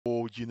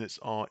units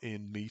are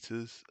in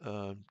meters,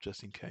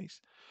 just in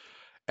case.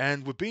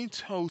 And we're being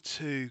told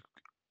to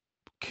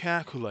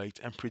calculate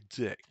and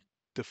predict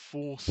the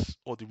force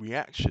or the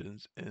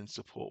reactions in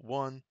support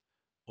 1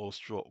 or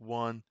strut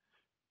 1,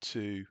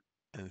 2,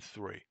 and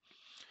 3.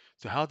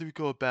 So how do we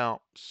go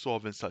about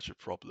solving such a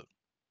problem?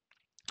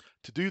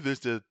 To do this,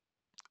 there are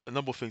a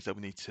number of things that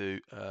we need to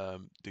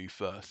do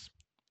first.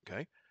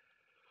 Okay.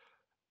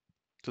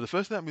 So the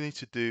first thing that we need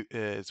to do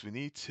is we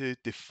need to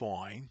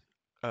define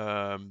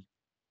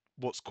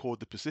what's called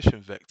the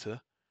position vector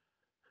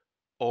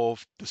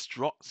of the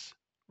struts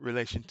in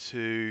relation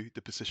to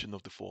the position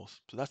of the force.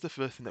 So that's the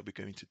first thing that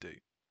we're going to do.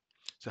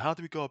 So how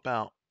do we go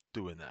about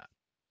doing that?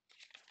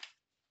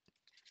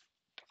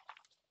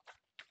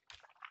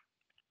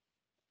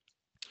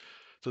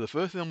 So the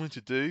first thing I'm going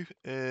to do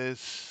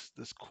is,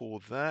 let's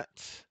call that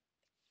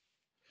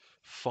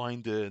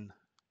finding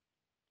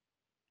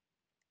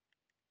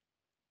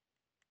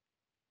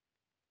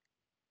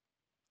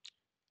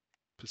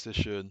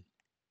position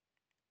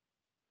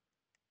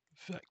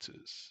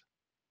vectors.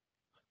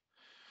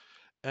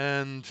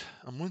 And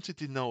I'm going to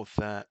denote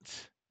that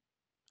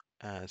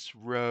as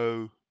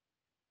rho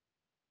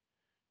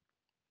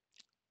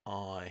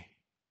I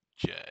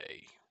j.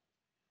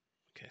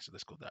 Okay, so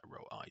let's call that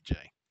rho ij.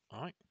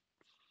 All right.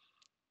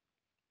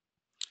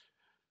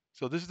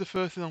 So this is the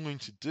first thing I'm going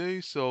to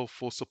do. So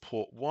for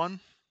support 1,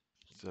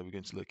 so we're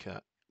going to look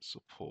at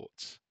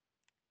support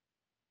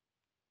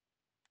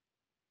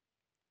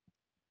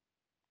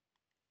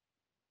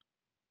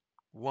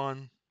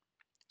 1.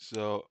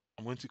 So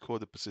I'm going to call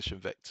the position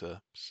vector.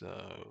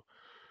 So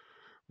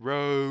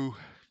rho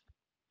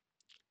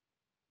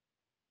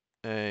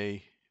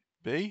a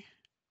b.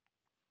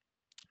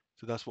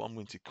 So that's what I'm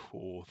going to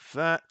call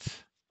that.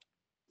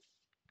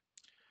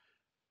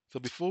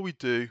 So before we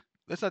do,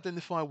 let's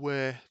identify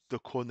where the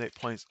coordinate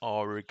points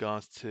are in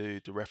regards to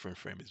the reference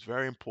frame. It's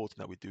very important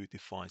that we do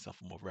define some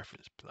form of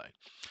reference plane.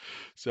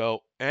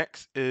 So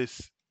X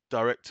is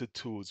directed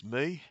towards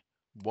me,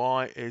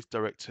 Y is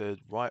directed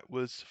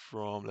rightwards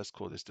from, let's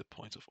call this the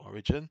point of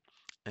origin,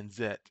 and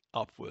Z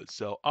upwards.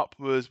 So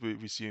upwards we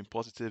assume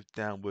positive,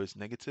 downwards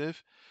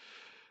negative.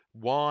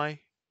 Y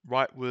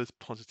rightwards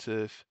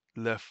positive,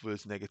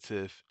 leftwards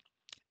negative,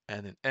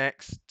 and then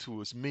X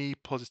towards me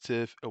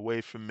positive,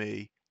 away from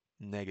me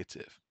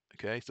negative.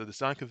 Okay, so the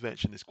sign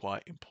convention is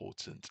quite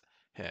important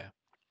here.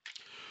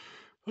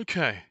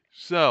 Okay,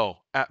 so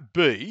at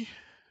B,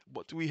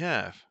 what do we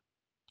have?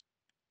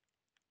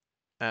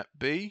 At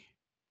B,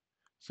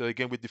 so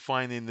again, we're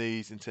defining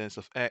these in terms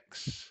of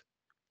X,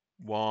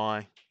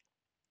 Y,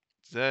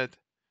 Z,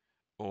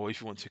 or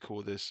if you want to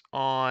call this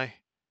I,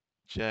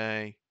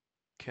 J,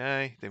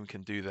 K, then we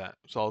can do that.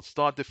 So I'll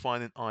start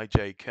defining I,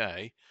 J,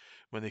 K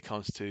when it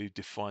comes to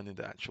defining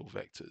the actual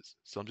vectors.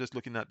 So I'm just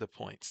looking at the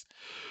points.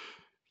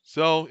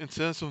 So in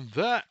terms of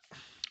that,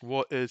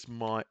 what is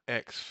my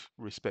X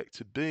respect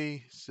to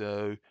B?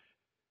 So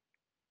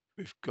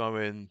we're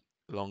going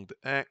along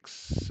the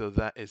X, so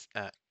that is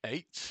at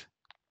 8.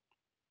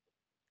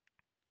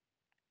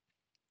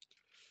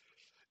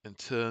 In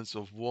terms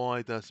of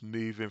Y, that's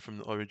moving from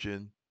the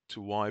origin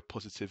to Y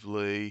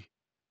positively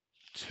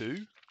 2.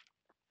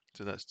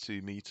 So that's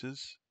 2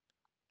 meters.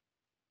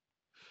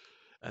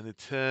 And in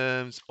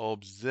terms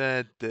of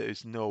Z, there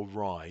is no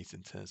rise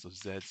in terms of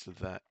Z, so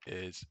that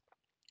is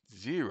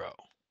 0.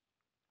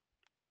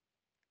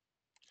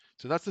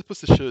 So that's the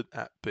position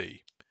at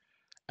B.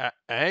 At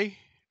A,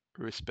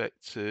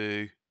 respect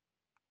to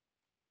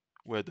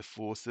where the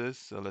force is,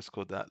 so let's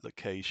call that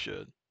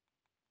location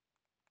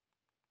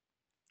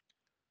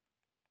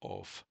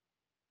of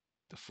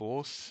the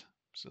force.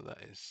 So that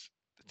is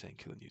the 10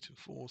 kilonewton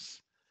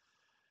force.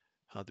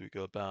 How do we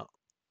go about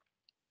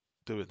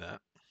doing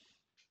that?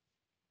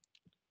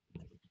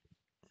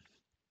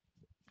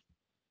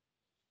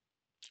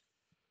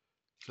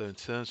 So in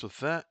terms of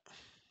that,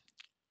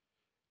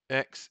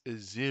 X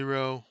is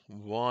 0,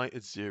 Y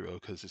is 0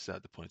 because it's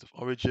at the point of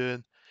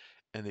origin,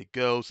 and it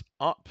goes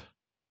up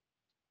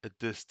a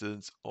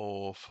distance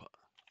of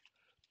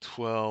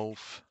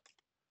 12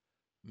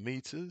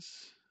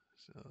 meters.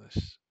 So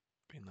let's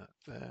bring that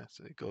there.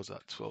 So it goes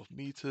up 12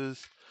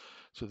 meters.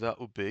 So that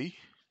will be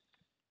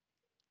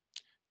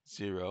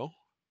 0,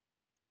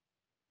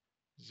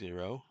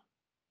 0,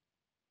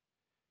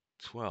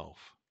 12.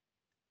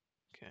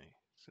 Okay,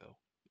 so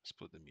let's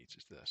put the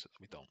meters there so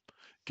that we don't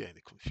get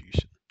any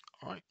confusion.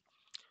 All right.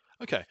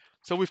 Okay,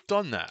 so we've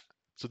done that.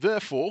 So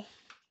therefore,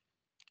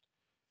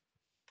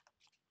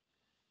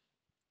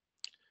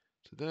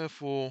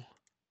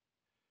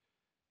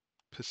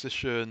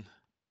 position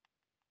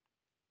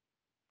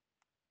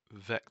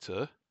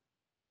vector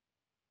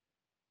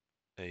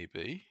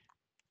AB.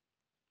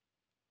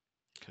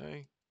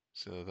 Okay,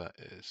 so that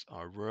is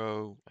our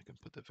rho. I can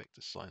put the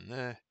vector sign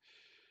there.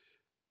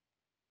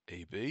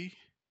 AB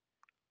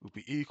will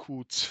be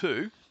equal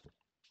to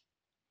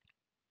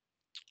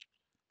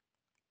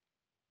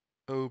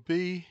OB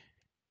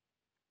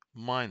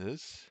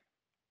minus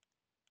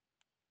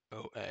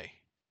OA.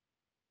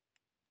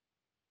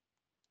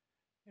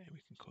 And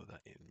we can call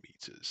that in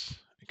meters.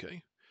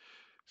 Okay.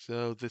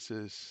 So this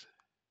is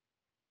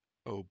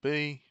OB,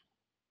 and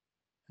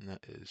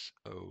that is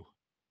OA.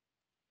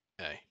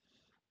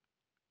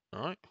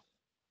 All right.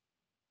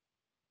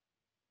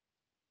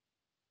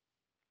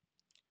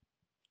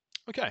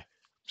 Okay.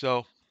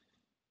 So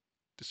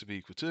this will be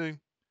equal to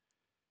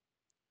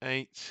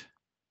 8,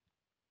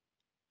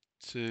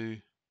 2,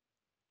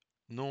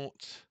 0,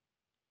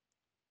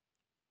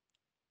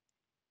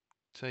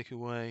 take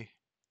away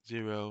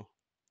 0,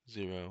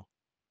 0,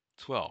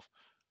 12.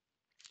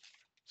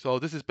 So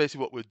this is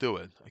basically what we're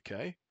doing,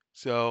 okay?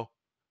 So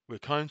we're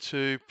going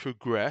to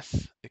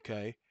progress,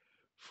 okay,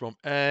 from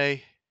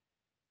A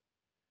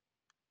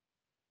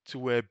to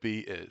where B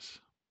is.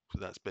 So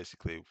that's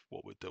basically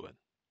what we're doing,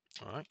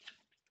 all right?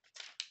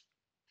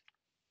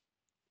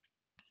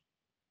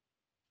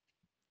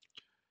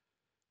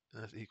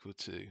 And that's equal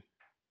to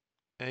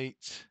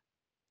 8,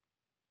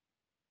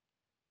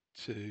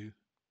 2,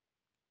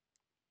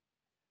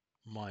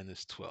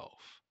 minus 12,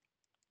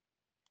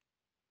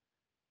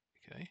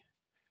 okay?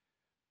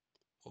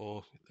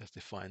 Or let's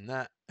define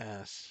that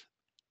as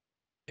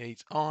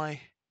 8i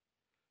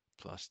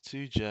plus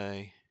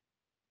 2j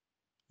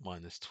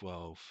minus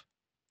 12k.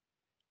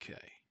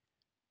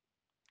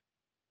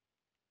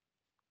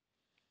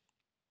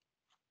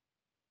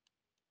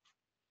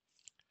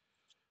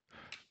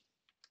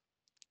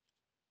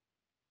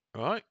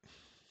 All right,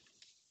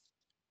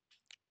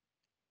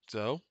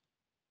 so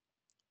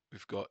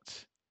we've got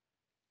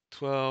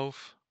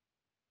 12,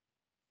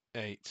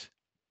 8,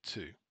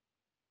 2.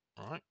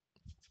 All right,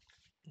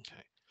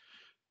 okay.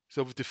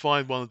 So we've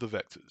defined one of the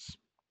vectors.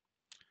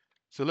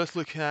 So let's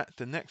look at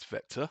the next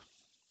vector,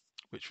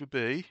 which would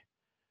be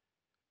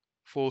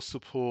for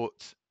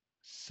support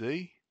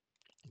C.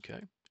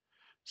 Okay,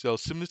 so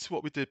similar to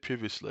what we did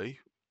previously,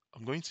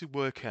 I'm going to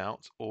work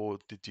out or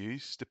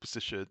deduce the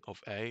position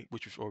of A,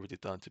 which we've already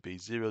done to be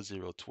 0,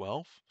 0,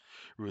 12,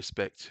 with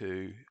respect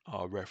to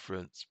our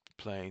reference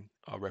plane,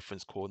 our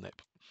reference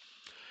coordinate.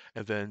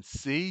 And then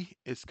C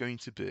is going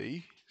to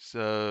be,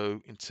 so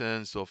in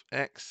terms of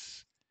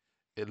X,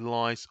 it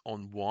lies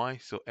on Y,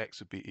 so X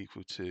would be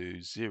equal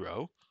to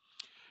 0.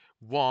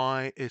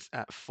 Y is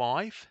at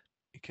 5,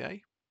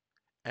 okay?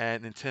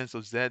 And in terms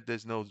of Z,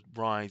 there's no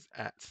rise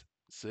at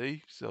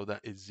C, so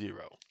that is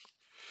 0.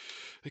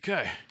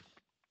 Okay,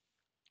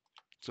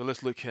 so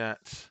let's look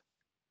at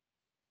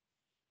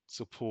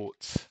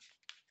support.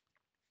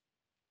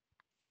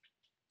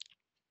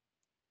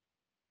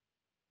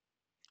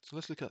 So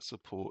let's look at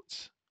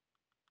support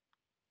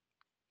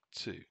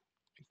 2,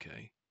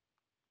 okay,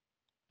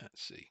 at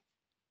C.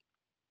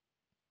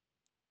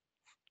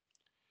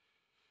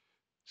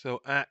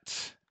 So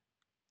at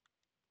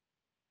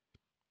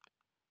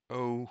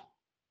OC,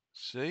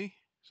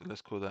 so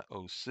let's call that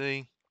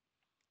OC.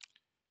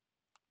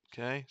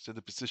 Okay, so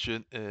the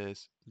position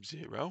is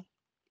 0,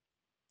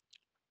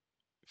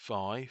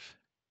 5,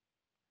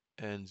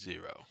 and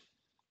 0.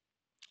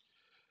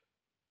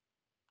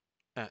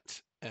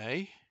 At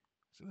A,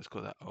 so let's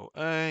call that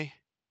OA.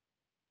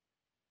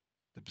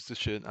 The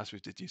position, as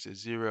we've deduced, is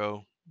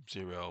 0,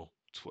 0,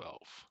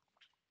 12.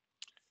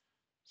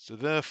 So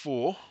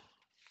therefore,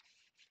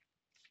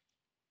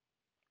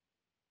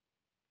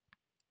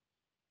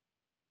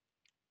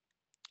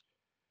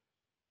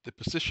 the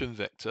position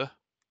vector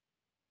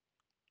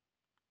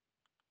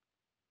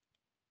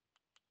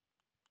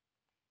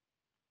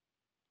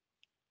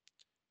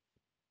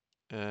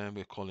and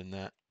we're calling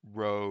that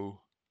rho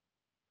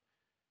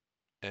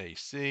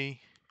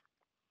AC,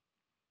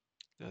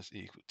 that's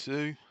equal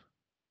to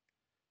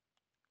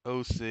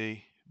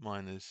OC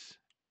minus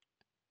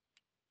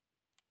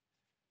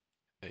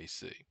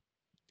AC.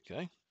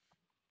 Okay,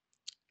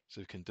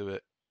 so we can do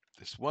it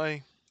this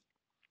way.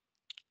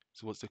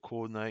 So what's the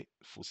coordinate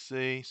for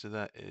C? So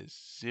that is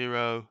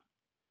 0,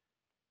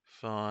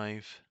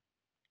 5,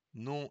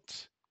 0,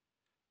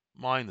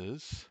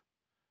 minus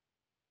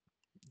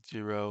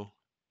 0,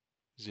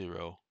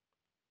 0,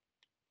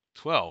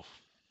 12.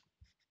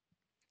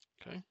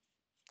 Okay,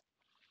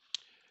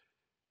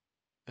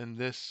 and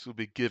this will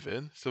be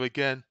given. So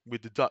again, we're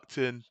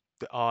deducting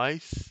the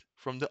i's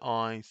from the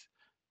i's,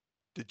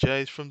 the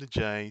j's from the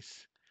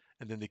j's,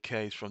 and then the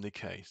k's from the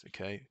k's.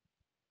 Okay,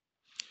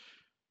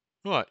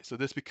 right. So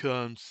this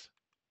becomes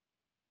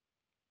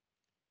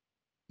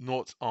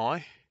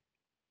 0i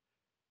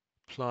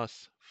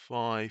plus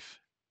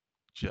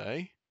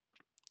 5j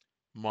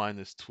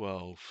minus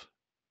 12k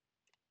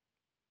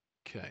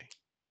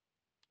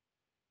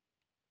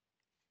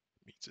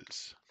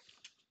meters.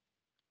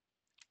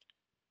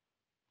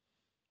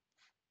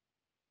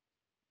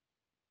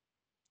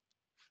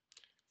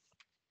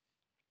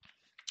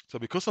 So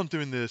because I'm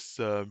doing this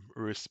with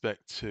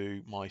respect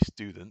to my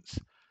students,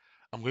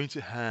 I'm going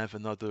to have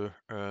another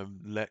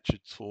lecture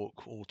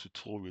talk or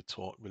tutorial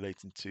talk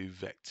relating to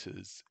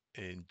vectors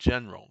in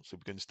general. So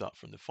we're going to start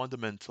from the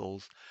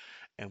fundamentals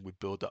and we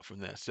build up from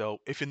there. So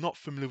if you're not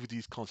familiar with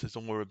these concepts,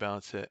 don't worry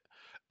about it.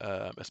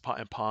 As part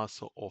and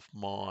parcel of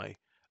my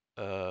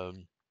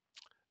um,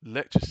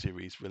 lecture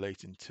series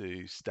relating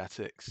to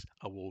statics,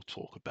 I will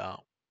talk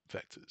about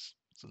vectors.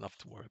 So nothing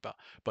to worry about.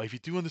 But if you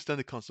do understand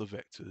the concept of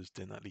vectors,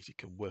 then at least you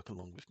can work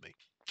along with me.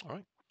 All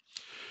right.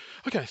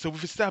 Okay, so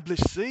we've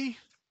established C.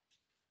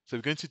 So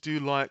we're going to do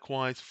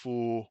likewise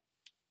for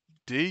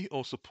D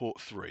or support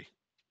 3.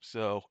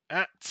 So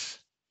at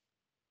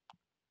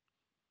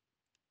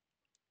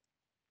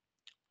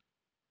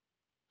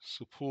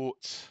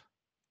support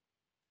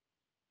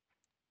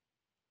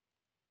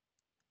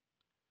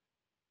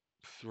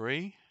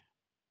 3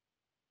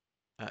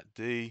 at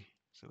D,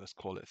 so let's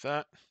call it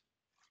that.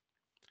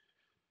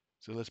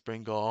 So let's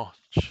bring our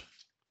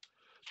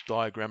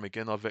diagram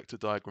again, our vector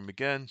diagram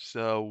again.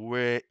 So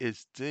where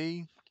is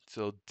D?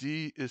 So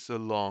D is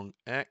along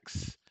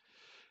X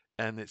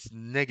and it's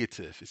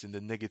negative. It's in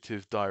the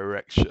negative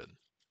direction.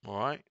 All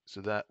right.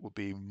 So that would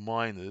be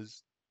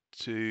minus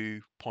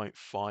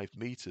 2.5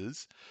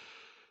 meters.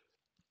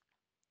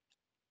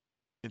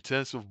 In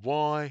terms of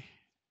Y,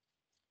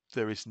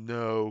 there is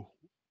no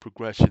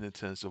progression in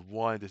terms of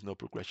Y. There's no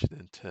progression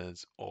in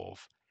terms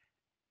of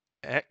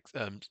X,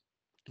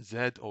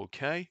 Z or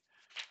K.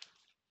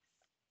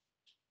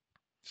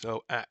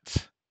 So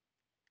at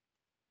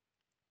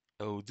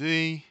OD,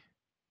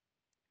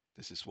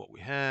 this is what we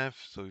have.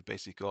 So we've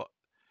basically got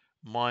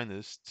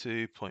minus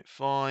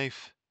 2.5,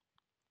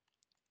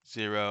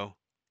 0,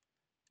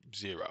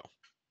 0.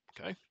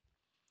 Okay.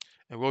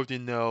 And we already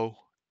know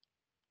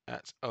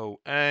at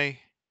OA,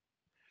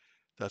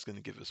 that's going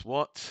to give us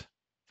what?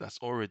 That's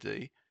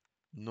already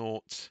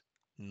 0,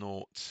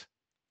 0,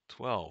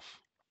 12.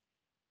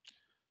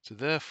 So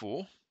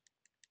therefore,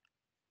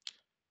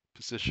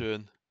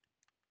 position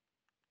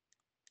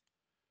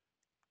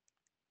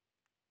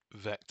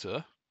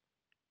vector,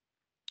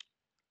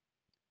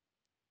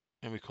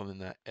 and we're calling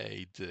that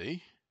AD.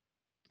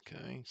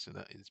 Okay, so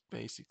that is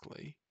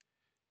basically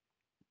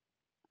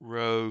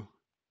rho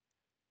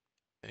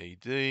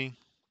AD, and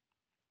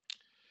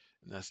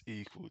that's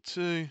equal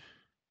to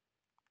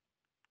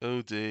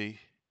OD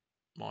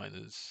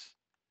minus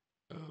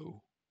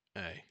OA.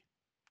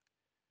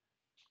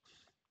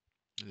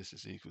 And this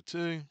is equal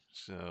to,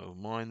 so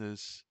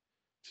minus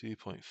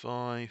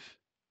 2.5,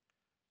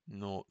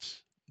 0,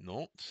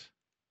 0,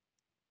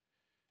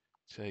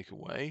 take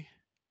away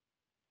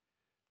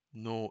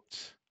 0,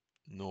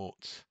 0,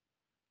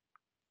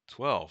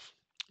 12.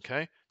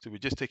 Okay, so we're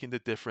just taking the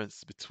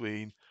difference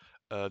between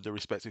the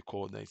respective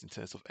coordinates in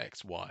terms of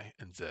x, y,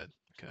 and z.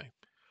 Okay,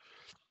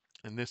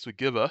 and this would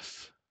give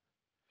us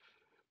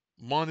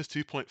minus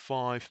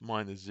 2.5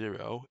 minus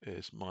 0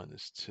 is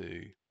minus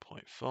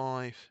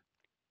 2.5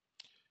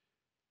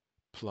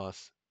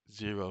 plus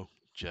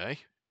 0j.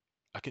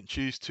 I can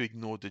choose to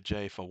ignore the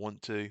j if I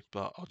want to,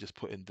 but I'll just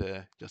put in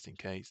there just in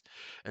case.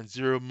 And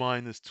 0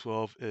 minus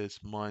 12 is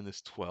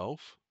minus 12.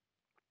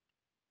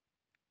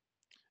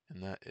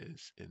 And that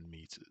is in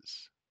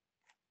meters.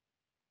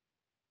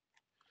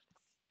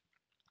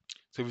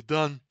 So we've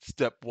done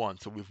step 1.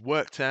 So we've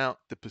worked out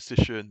the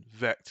position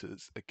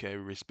vectors, okay,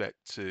 with respect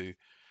to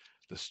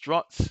the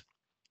struts.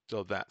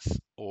 So that's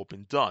all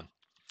been done.